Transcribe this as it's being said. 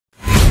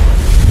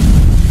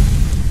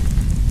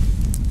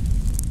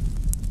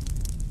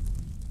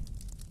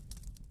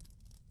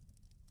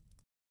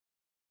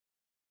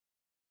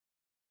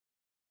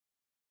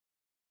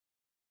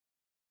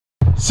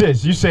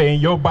Sis, you say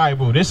in your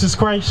Bible, this is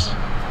Christ?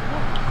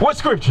 What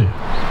scripture?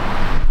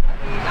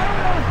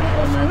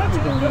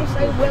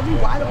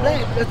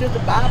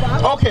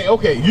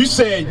 Okay. You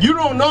said you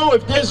don't know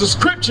if there's a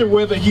scripture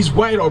whether he's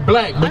white or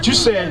black, but you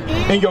said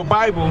in your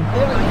Bible.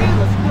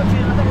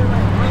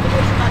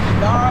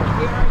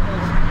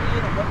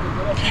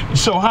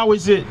 So how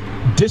is it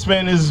this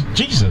man is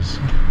Jesus?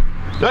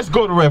 Let's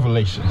go to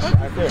Revelations.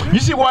 You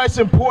see why it's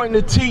important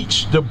to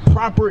teach the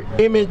proper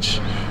image?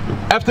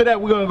 After that,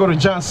 we're going to go to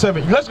John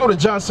 7. Let's go to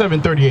John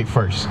 7:38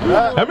 first.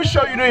 Let me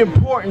show you the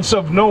importance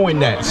of knowing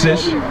that,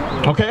 sis.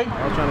 Okay?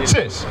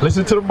 Sis,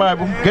 listen to the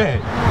Bible. Go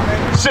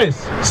ahead.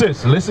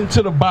 Sis, listen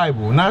to the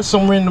Bible. Not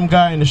some random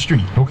guy in the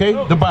street. Okay?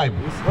 The Bible.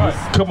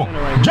 Come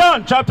on.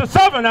 John chapter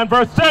 7 and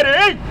verse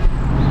 38.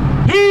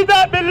 He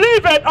that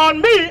believeth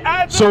on me.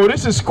 So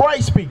this is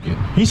Christ speaking.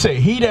 He said,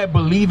 he that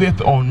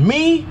believeth on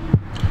me,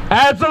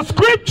 as the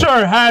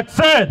scripture had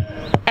said.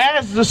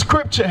 As the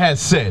scripture has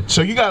said.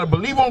 So you got to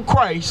believe on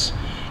Christ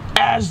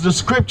as the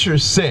scripture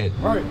said.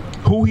 Right.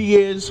 Who he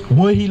is,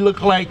 what he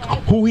looked like,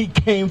 who he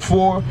came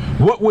for,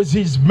 what was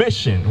his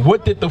mission,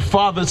 what did the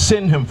Father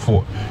send him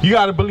for. You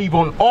got to believe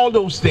on all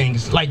those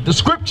things like the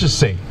scriptures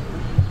say.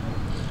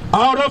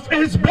 Out of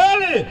his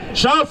belly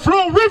shall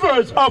flow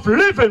rivers of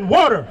living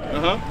water.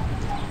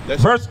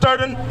 Verse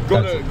 30.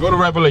 Go to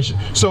Revelation.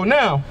 So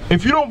now,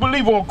 if you don't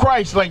believe on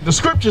Christ like the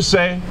scriptures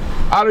say,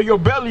 out of your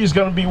belly is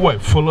going to be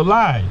what? Full of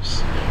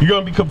lies. You're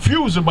going to be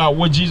confused about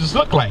what Jesus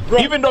looked like.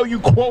 Right. Even though you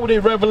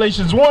quoted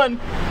Revelations 1,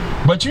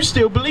 but you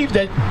still believe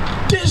that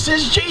this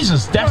is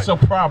Jesus. That's a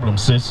problem,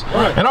 sis.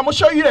 Right. And I'm going to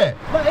show you that.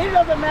 But it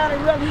doesn't matter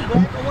whether he's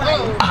black or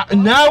white.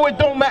 Now it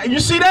don't matter. You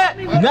see that?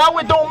 Now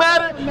it don't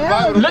matter.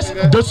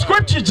 Listen, the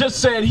scripture just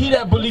said, he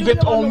that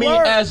believeth on me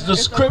as the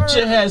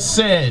scripture has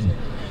said.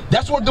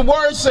 That's what the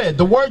word said.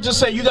 The word just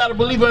said you got to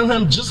believe in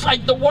him just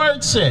like the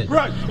word said.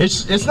 Right.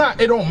 It's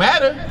not, it don't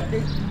matter.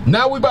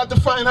 Now we're about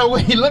to find out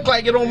what he looked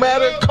like. It don't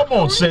matter. Come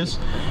on, sis.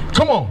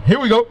 Come on. Here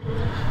we go.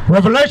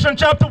 Revelation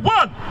chapter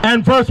 1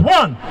 and verse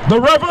 1. The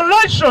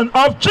revelation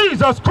of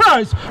Jesus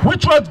Christ,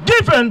 which was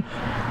given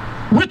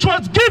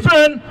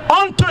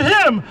unto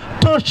him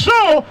to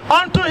show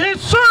unto his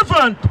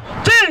servant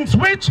things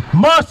which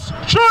must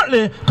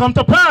shortly come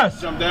to pass.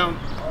 Jump down.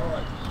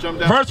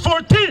 Verse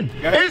 14,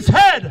 his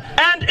head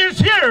and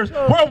his ears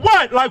were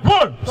white like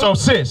wool. So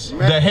sis,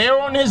 the hair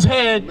on his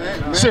head,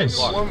 sis,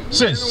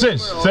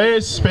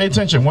 pay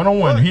attention,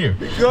 one-on-one here.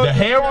 The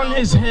hair on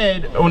his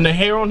head, on the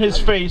hair on his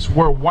face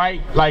were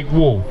white like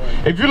wool.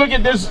 If you look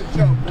at this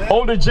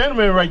older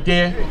gentleman right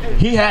there,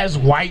 he has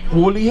white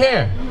woolly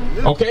hair.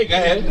 Okay, go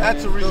ahead.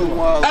 That's the reason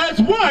why. As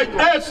white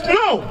as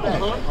snow,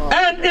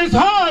 and his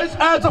eyes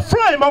as a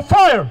flame of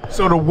fire.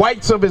 So the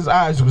whites of his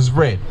eyes was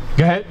red.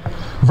 Go ahead.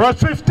 Verse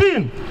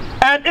 15,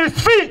 and his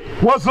feet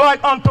was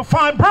like unto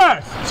fine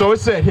brass. So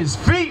it said his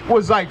feet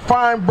was like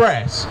fine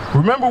brass.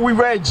 Remember we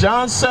read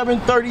John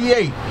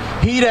 7:38.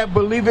 He that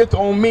believeth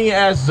on me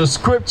as the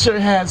scripture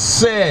has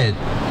said.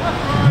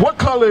 What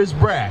color is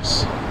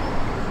brass?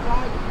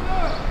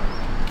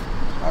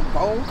 A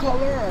gold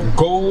color.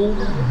 Gold.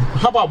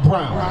 How about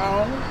brown?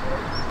 Brown.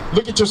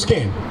 Look at your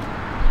skin.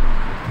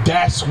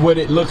 That's what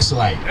it looks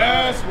like.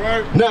 That's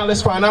right. Now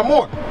let's find out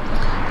more.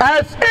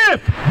 As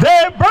if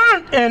they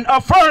burnt in a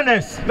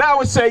furnace. Now I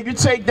would say you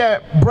take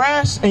that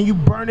brass and you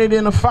burn it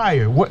in a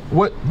fire.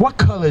 What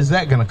color is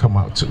that gonna come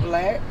out to?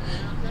 Black.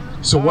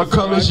 So what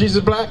color is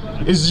Jesus? Black?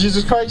 Is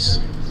Jesus Christ?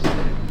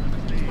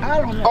 I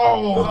don't know.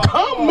 Oh,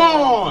 come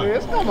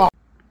on!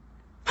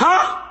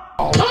 Huh?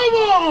 Come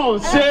on,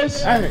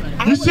 sis.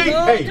 You see?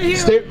 Hey,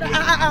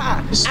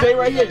 stay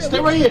right here. Stay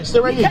right here. Stay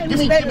right here. Give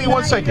me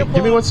 1 second.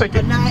 Give me 1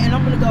 second. And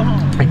I'm gonna go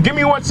home. Give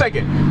me 1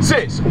 second,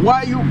 sis.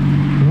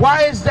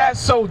 Why is that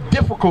so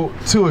difficult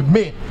to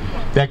admit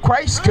that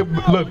Christ could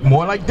look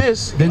more like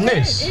this than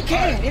this? It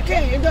can.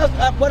 It does.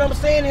 What I'm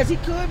saying is he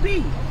could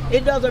be.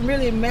 It doesn't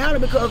really matter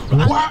because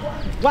why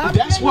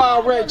that's why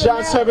I read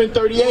John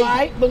 7:38.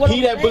 Right,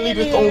 he that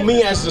believeth on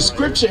me as the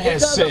scripture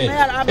has said.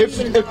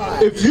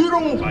 If you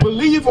don't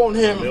believe on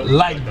him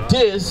like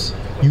this,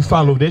 you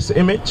follow this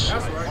image.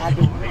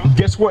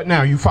 Guess what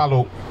now? You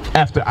follow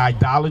after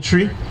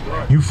idolatry,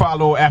 you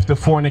follow after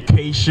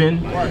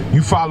fornication,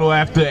 you follow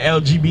after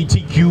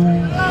LGBTQ,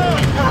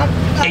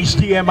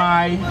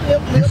 HDMI,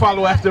 you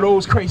follow after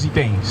those crazy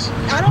things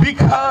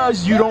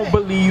because you don't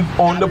believe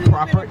on the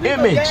proper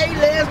image.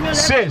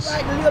 Sis,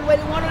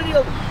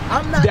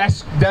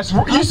 that's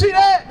you see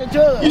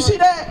that? You see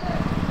that?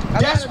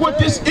 That's what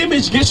this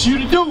image gets you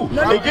to do.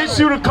 It gets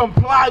you to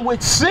comply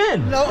with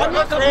sin.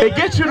 It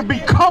gets you to be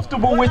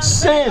comfortable with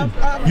sin.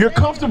 You're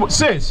comfortable,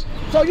 sis.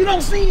 So you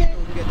don't see it?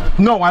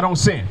 No, I don't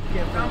sin.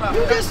 You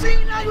can see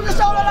it now, you can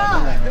saw the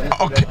lie.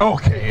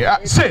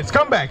 Okay. Sis,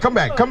 come back.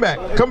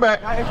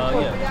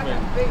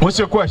 What's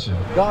your question?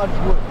 God's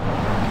what?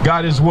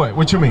 God is what?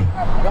 What you mean?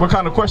 What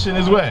kind of question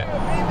is what?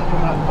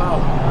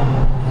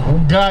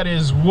 God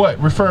is what?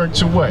 Referring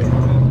to what?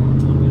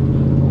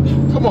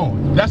 Come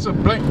on, that's a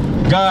blank.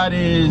 God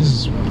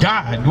is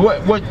God.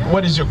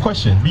 What is your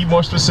question? Be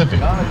more specific.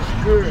 God is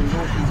spirit, and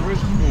those who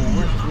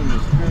worship him in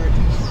spirit.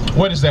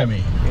 What does that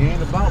mean?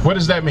 What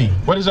does that mean?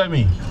 What does that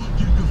mean?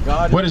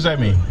 What does that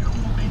mean?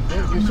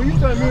 You see, you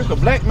telling me it's a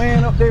black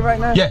man up there right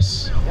now?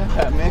 Yes.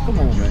 Yeah, man, come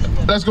on,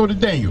 man. Let's go to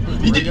Daniel.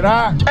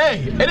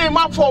 Hey, it ain't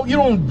my fault you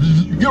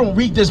don't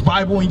read this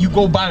Bible and you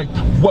go by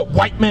what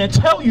white man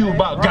tell you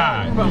about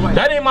God.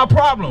 That ain't my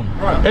problem.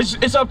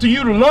 It's up to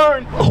you to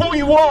learn who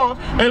you are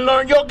and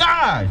learn your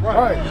God.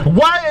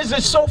 Why is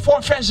it so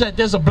far-fetched that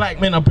there's a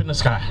black man up in the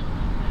sky?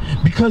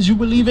 Because you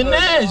believe in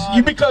this.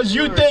 Because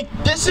you think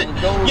this is,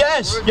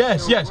 yes.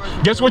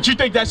 Guess what you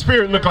think that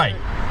spirit look like?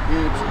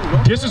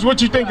 This is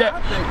what you think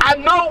that, I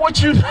know.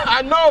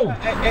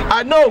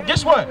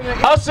 Guess what?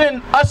 Us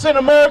in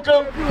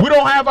America, we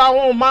don't have our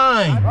own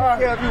mind.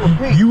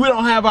 We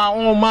don't have our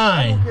own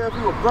mind.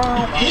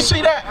 You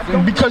see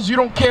that? Because you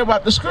don't care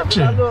about the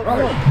scripture.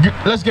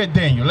 Let's get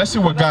Daniel. Let's see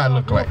what God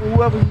look like.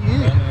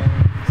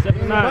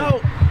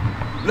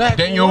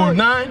 Daniel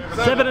 9?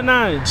 7 and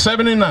 9.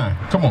 7 and 9.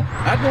 Come on.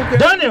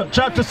 Daniel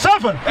chapter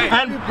 7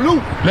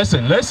 and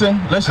listen. I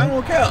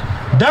don't care.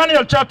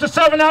 Daniel chapter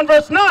 7 and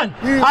verse 9.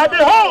 I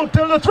behold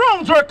till the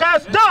thrones were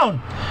cast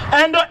down,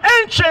 and the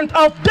Ancient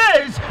of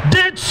Days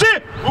did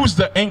sit. Who's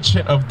the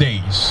Ancient of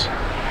Days?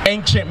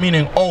 Ancient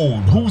meaning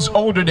old. Who's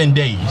older than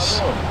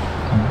days?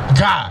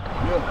 God.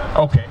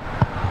 Okay.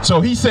 So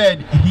he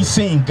said he's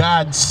seeing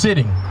God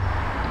sitting.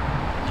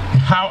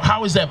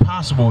 How is that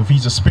possible if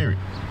he's a spirit?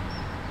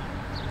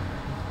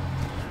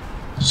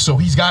 So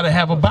he's got to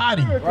have a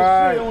body.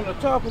 Right. On the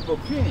top of a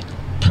pin.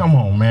 Come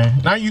on,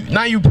 man. Now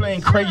you playing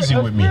crazy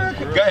with me. Go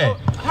ahead.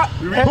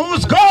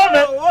 Whose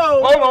garment?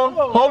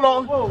 Hold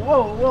on.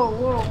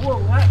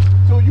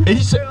 So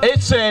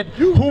It said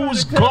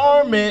whose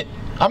garment.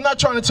 I'm not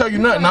trying to tell you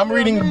nothing. I'm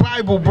reading the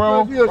Bible,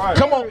 bro.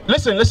 Come on.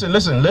 Listen.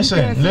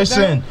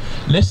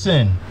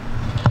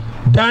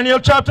 Daniel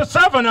chapter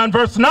 7 and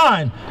verse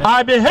 9.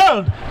 I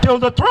beheld till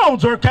the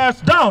thrones were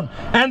cast down,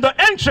 and the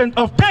Ancient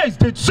of Days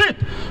did sit,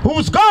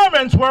 whose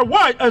garments were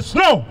white as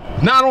snow.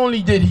 Not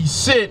only did he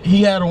sit,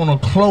 he had on a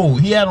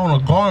cloth. He had on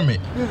a garment,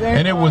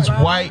 and it was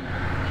white.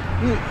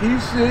 He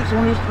sits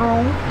on his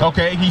throne.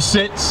 Okay, he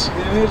sits.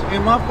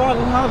 In my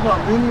father's house are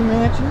many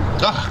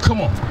mansions. Ah, come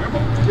on.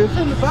 It's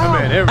in the Bible.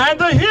 And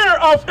the hair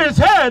of his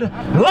head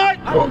like...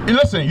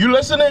 Listen, you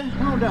listening?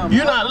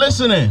 You're not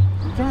listening.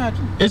 Trying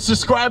to. It's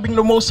describing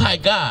the Most High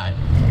God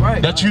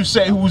that you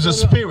say who's a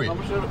spirit.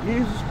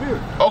 He's a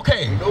spirit.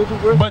 Okay,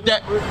 but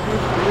that,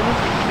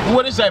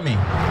 what does that mean?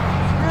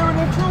 Spirit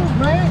and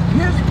truth, man.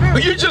 His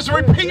spirit. You're just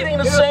repeating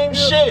the same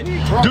shit.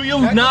 Do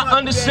you not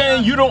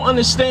understand? You don't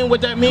understand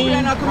what that means?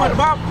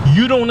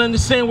 You don't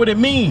understand what it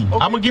means.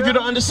 I'm going to give you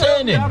the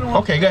understanding.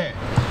 Okay, go ahead.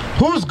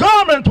 Whose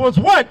garment was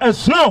white as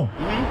snow,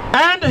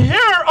 and the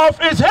hair of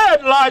his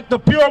head like the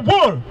pure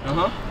wool.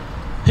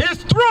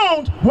 His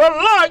thrones were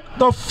like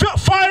the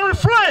fiery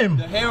flame.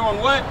 The hair on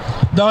what?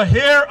 The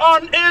hair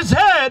on his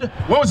head.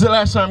 When was the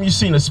last time you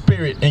seen a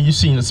spirit and you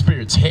seen the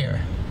spirit's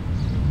hair?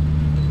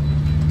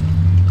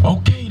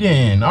 Okay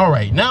then. All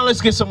right. Now let's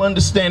get some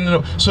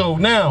understanding. So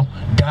now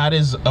God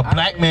is a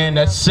black man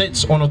that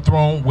sits on a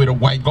throne with a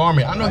white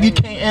garment. I know you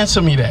can't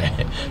answer me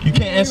that. You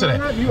can't answer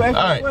that. All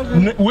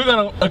right. We're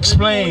gonna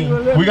explain.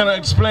 We're gonna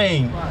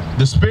explain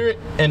the spirit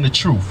and the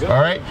truth.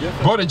 All right.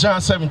 Go to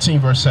John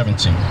 17 verse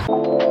 17.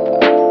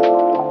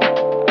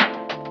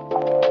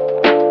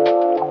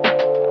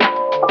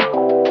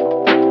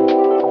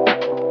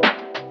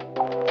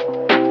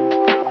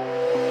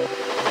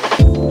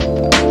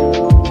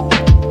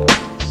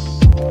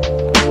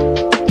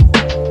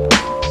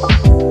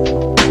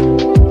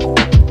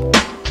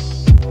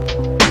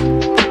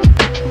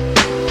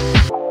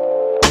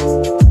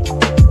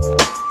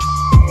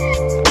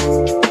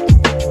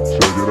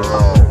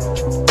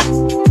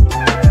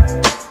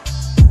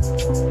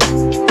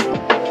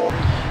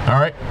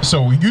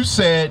 So you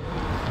said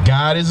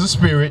God is a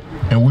spirit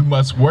and we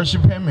must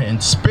worship him in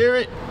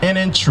spirit and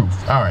in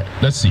truth. All right,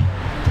 let's see.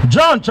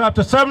 John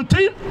chapter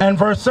 17 and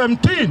verse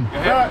 17.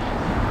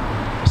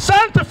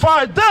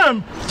 Sanctify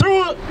them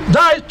through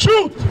thy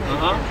truth.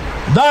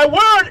 Thy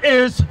word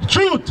is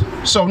truth.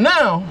 So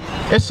now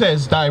it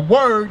says thy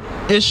word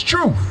is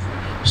truth.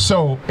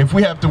 So if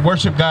we have to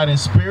worship God in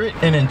spirit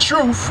and in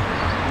truth,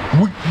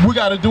 we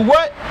got to do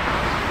what?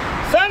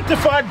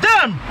 Sanctify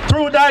them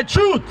through thy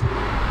truth.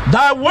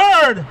 Thy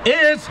word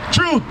is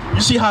truth.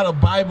 You see how the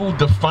Bible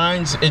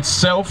defines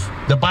itself?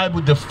 The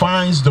Bible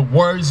defines the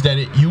words that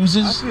it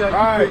uses. I feel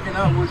like you're picking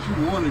out what you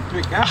want to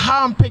pick out.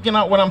 How I'm picking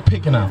out what I'm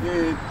picking out?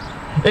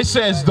 It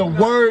says the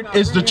word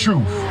is the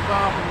truth.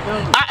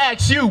 I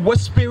asked you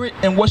what's spirit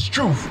and what's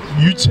truth.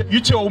 You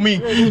told me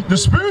the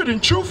spirit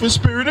and truth is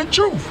spirit and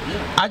truth.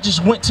 I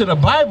just went to the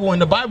Bible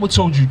and the Bible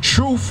told you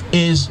truth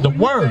is the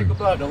word.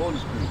 About the Holy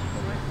Spirit.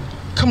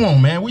 Come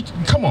on, man.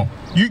 Come on.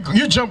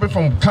 You're jumping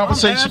from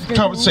conversation to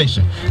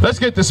conversation. Let's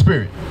get the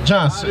spirit.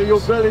 John.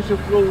 Your belly should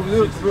flow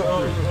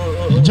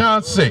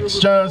John 6.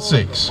 John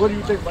 6. What do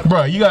you think about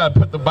Bro, you gotta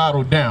put the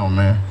bottle down,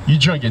 man. You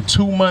drinking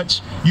too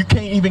much. You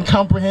can't even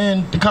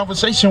comprehend the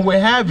conversation we're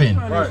having.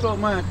 I'm trying to insult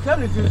my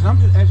intelligence.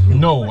 I'm just asking you.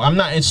 No, I'm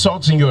not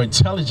insulting your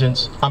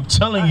intelligence. I'm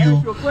telling I you,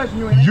 asked you a question,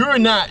 you ain't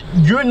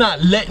you're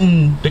not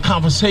letting the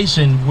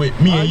conversation with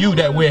me and you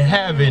that we're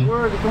having.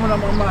 Words are coming out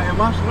my mind.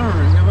 Am I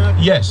slurring? Am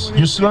I Yes,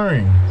 you're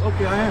slurring.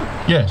 Okay, I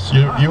am. Yes,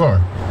 you are.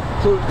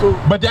 So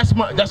But that's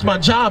my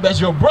job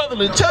as your brother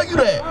to tell you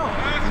that.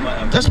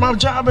 That's my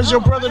job as your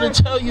brother to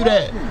tell you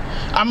that.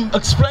 I'm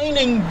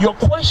explaining your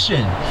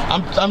question.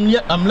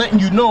 I'm letting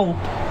you know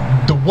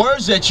the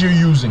words that you're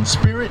using,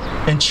 spirit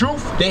and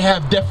truth, they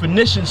have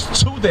definitions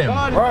to them.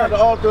 God is not the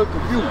author of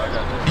confusion.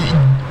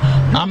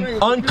 I'm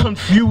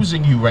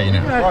unconfusing you right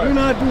now. You're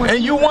not doing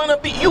And you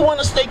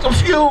wanna stay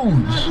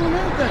confused.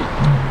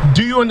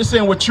 Do you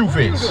understand what truth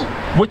is?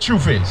 What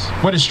truth is?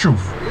 What is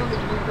truth?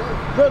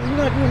 Brother, you're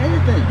not doing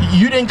anything.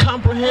 You didn't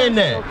comprehend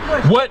that.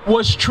 What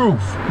was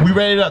truth? We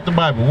read it out the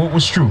Bible. What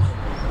was truth?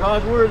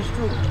 God's word is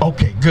true.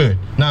 Okay, good.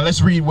 Now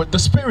let's read what the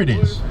spirit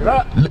is.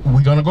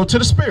 We're gonna go to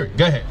the spirit.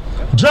 Go ahead.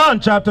 John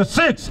chapter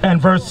 6 and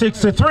verse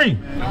 63.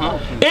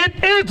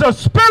 It is the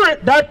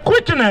spirit that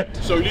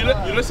quickeneth. So you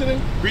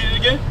listening? Read it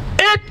again.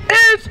 It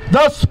is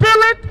the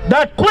spirit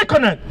that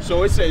quickeneth.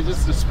 So it says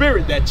it's the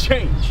spirit that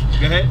changed.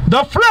 Go ahead.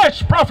 The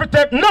flesh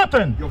profiteth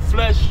nothing. Your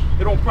flesh,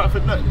 it don't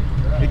profit nothing.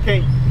 It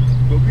can't.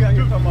 But we out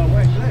here talking about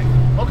white flag.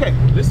 Okay,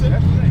 listen.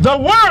 The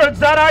words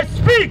that I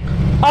speak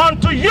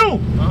unto you,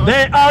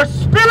 they are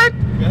spirit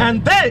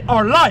and they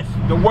are life.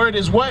 The word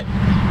is what?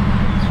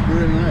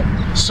 Spirit and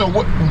life. So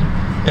what?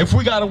 If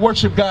we gotta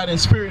worship God in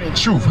spirit and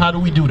truth, how do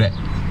we do that?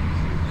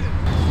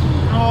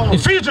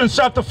 Ephesians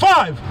chapter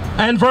 5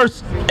 and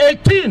verse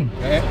 18.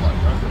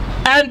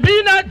 And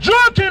be not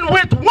drunken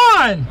with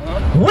wine,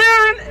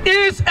 wherein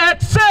is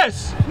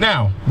excess.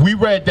 Now, we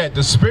read that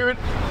the spirit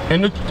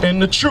and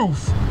the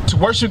truth, to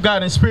worship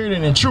God in spirit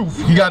and in truth,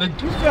 you gotta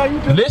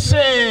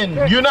listen.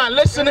 You're not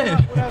listening.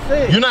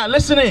 You're not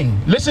listening.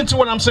 Listen to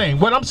what I'm saying.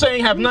 What I'm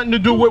saying have nothing to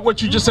do with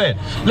what you just said.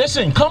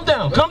 Listen, calm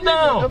down, calm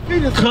down.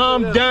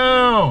 Calm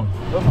down.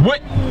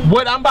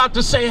 What I'm about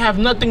to say have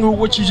nothing to do with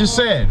what you just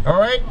said, all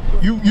right?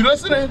 You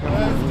listening?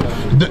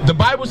 The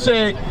Bible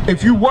said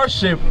if you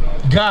worship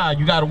God,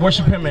 you got to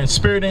worship him in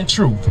spirit and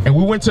truth. And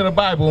we went to the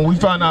Bible and we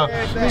found out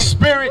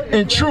spirit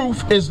and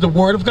truth is the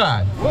word of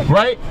God,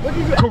 right?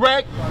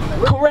 Correct?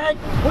 Correct?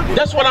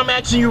 That's what I'm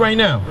asking you right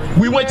now.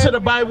 We went to the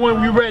Bible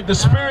and we read the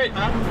spirit.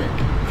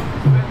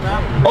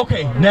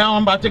 Okay, now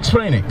I'm about to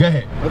explain it. Go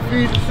ahead.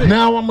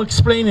 Now I'm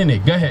explaining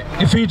it. Go ahead.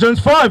 Ephesians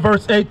 5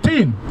 verse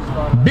 18.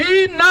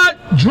 Be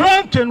not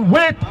drunken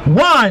with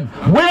wine,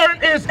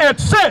 wherein is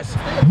excess,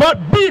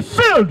 but be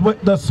filled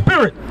with the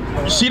Spirit.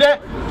 You see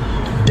that?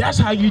 That's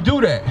how you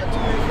do that.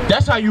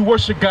 That's how you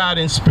worship God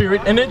in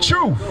spirit and in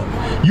truth.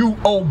 You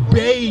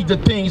obey the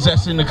things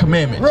that's in the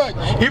commandments.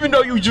 Right. Even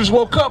though you just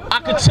woke up,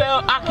 I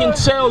can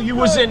tell you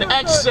was in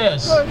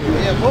excess.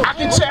 I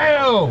can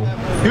tell.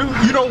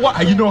 You know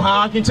what? You know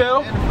how I can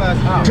tell?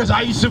 Because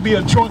I used to be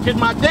a drunk in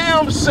my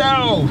damn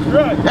self.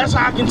 That's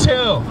how I can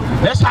tell.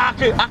 That's how I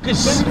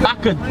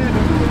could.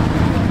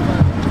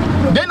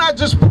 Then I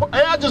just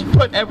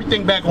put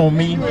everything back on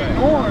me.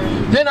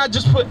 Then I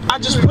just put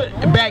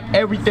back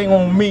everything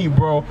on me,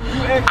 bro.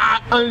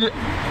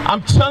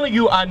 I'm telling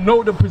you, I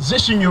know the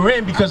position you're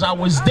in because I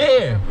was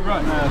there.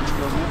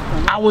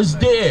 I was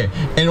there.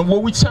 And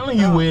what we're telling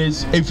you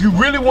is, if you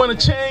really want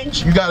to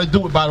change, you got to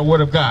do it by the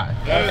word of God.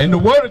 And the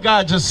word of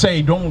God just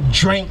say, don't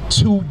drink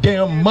too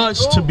damn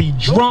much to be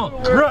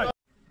drunk.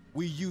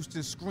 We used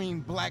to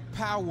scream black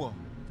power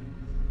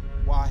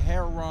while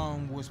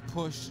heroin was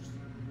pushed.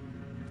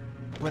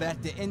 But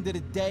at the end of the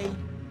day,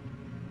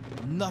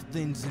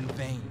 nothing's in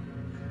vain.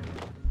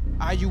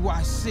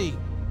 IUIC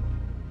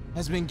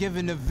has been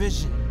given a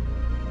vision.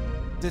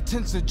 The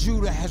tents of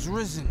Judah has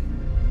risen.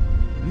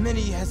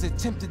 Many has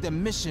attempted the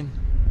mission,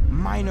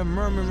 minor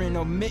murmuring,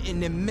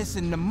 omitting, and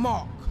missing the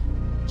mark.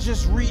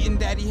 Just reading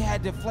that he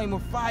had the flame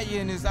of fire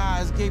in his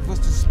eyes gave us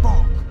the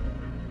spark.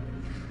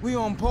 We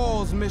on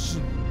Paul's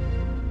mission.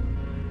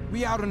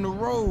 We out on the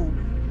road,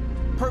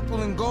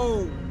 purple and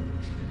gold.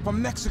 From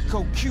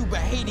Mexico, Cuba,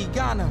 Haiti,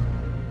 Ghana,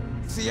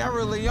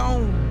 Sierra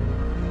Leone,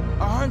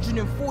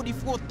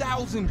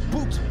 144,000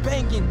 boots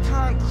banging,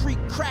 concrete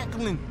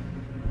crackling.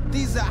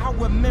 These are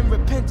our men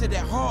repented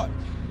at heart.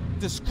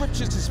 The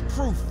scriptures is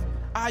proof.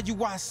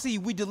 IUIC,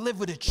 we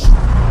deliver the truth.